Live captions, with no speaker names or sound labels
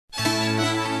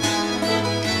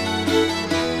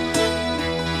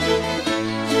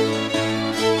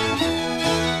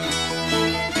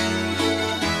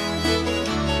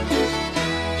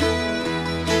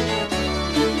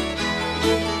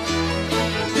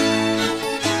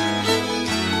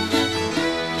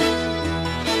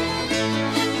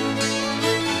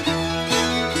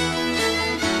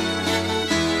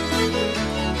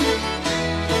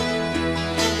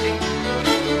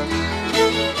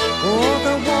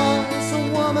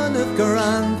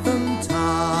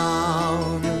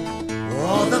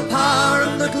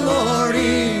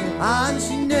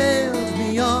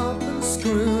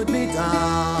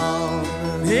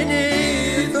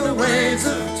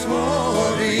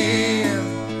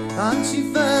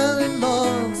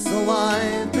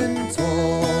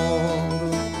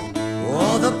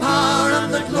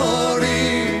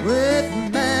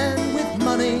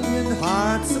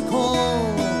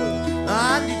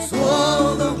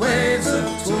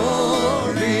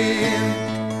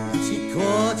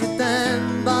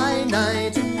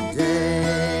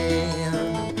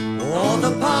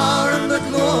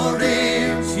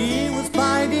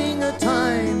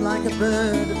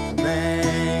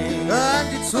reign. And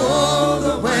it's all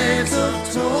the waves of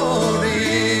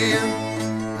Tory.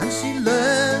 And she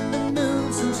learned the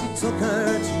moves and she took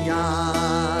her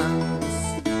chance.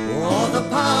 Oh, the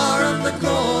power and the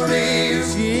glory.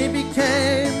 She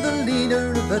became the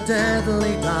leader of a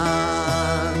deadly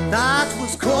band that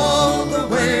was called the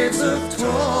Waves of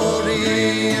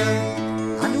Tory.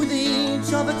 And with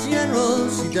each of her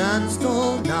generals she danced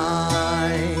all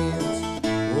night.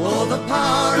 Oh, the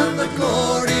power and the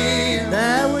glory.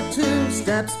 There were 2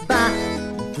 steps back,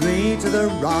 3 to the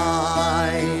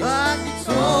right. And it's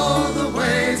all the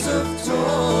Waves of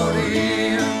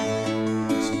Tory.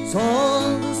 She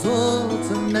told us all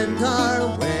to mend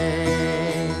our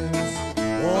ways.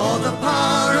 Oh, the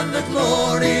power and the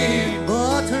glory.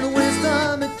 But her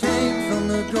wisdom, it came from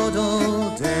the good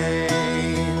old days.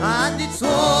 And it's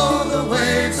all the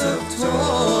Waves of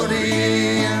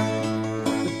Tory.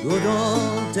 The good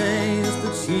old days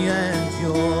that she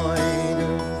enjoyed.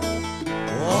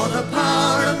 Oh, the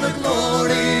power and the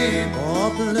glory. Oh,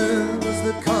 blue was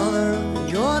the colour of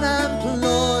the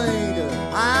unemployed.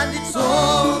 And it's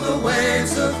all the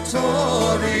Waves of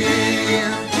Tory.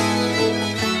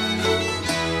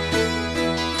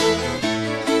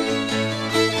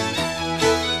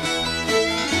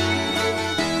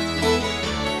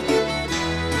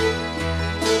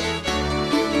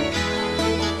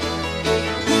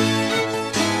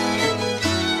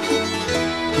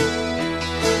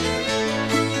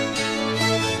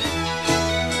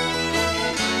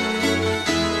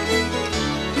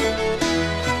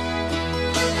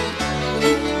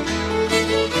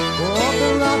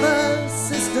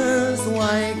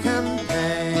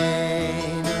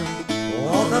 Campaign.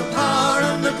 Oh, the power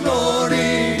and the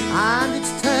glory. And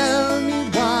it's tell me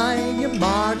why you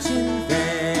march in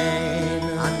vain.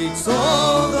 And it's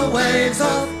all the Waves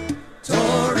of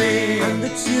Tory. And the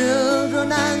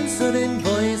children answer in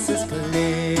voices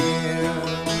clear.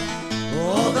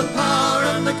 Oh, the power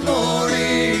and the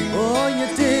glory. Oh, you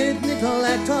did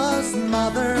neglect us,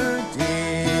 mother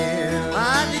dear.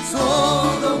 And it's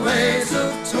all the Waves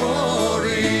of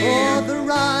Tory. Oh, the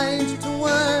right to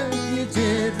work you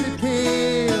did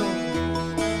repeal.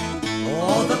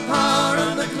 Oh, the power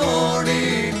and the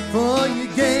glory. For you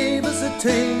gave us a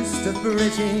taste of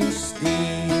British steel.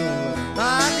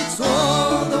 And it's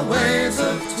all the Waves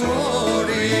of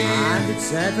Tory. And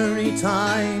it's every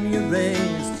time you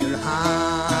raised your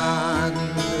hand.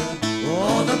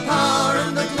 Oh, the power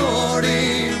and the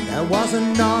glory. There was a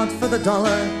nod for the dollar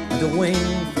and a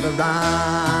wing for the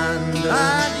rand.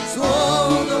 And it's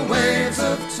all the Waves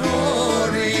of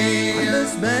Tory. And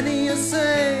there's many a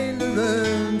sailor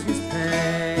earned his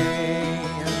pay.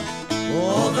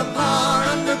 Oh, the power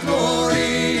and the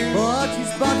glory. But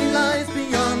his body lies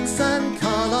beyond San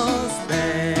Carlos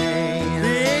Bay.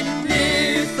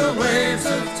 Beneath the Waves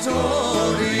of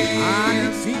Tory. And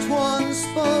it's each one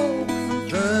spoke from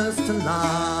first to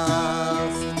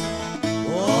last.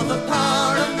 Oh, the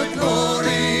power and the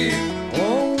glory.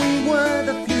 Oh, we were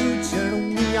the future,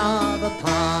 we are the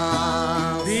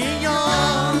past.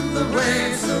 Beyond the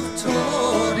Waves of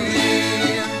Tory.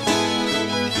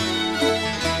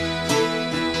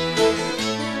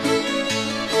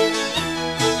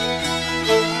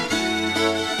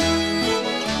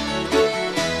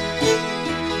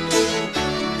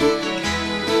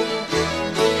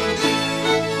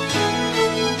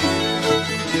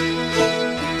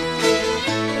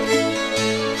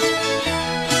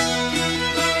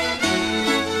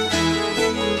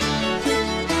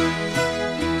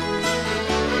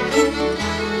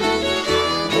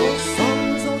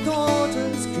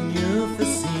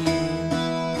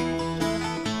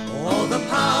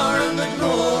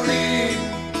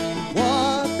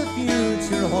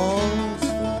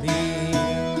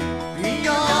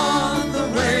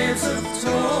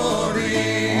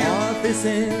 This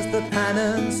is the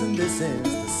penance and this is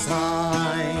the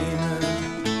sign.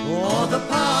 Oh, the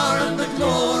power and the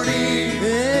glory.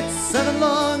 It's 7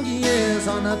 long years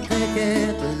on a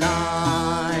picket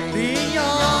line.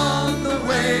 Beyond the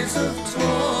Waves of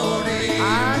Tory.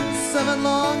 And 7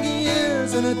 long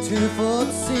years in a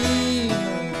 2-foot seam.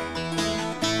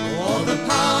 Oh, the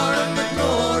power and the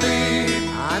glory.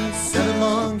 And 7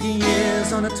 long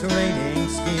years on a training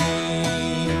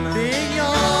scheme.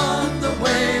 Beyond the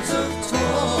Waves of Tory.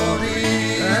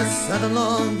 There's 7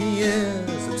 long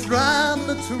years of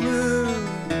travel through.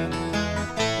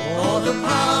 Oh, the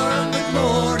power and the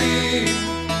glory.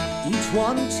 Each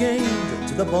one chained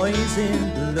to the boys in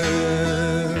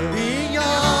blue.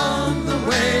 Beyond the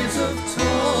Waves of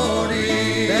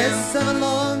Tory. There's 7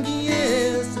 long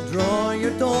years to draw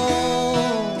your door.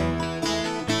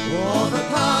 Oh, the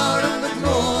power and the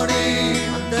glory.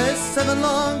 And there's 7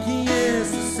 long years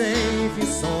leave your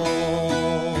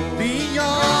soul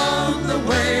beyond the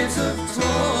waves of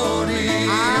Tory.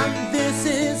 And this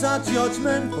is our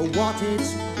judgment for what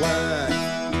it's worth.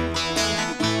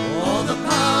 All the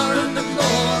power and the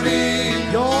glory.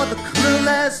 You're the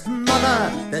cruelest mother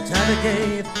that ever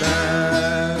gave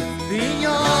birth.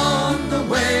 Beyond the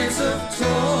waves of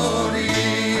Tory.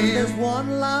 And there's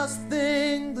one last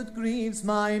thing that grieves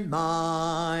my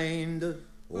mind.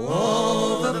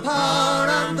 Oh, the power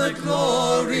and the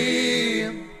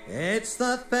glory. It's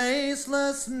the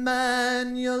faceless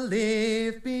men you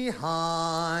leave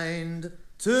behind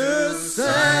to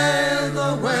sail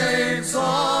the waves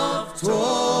of Tory.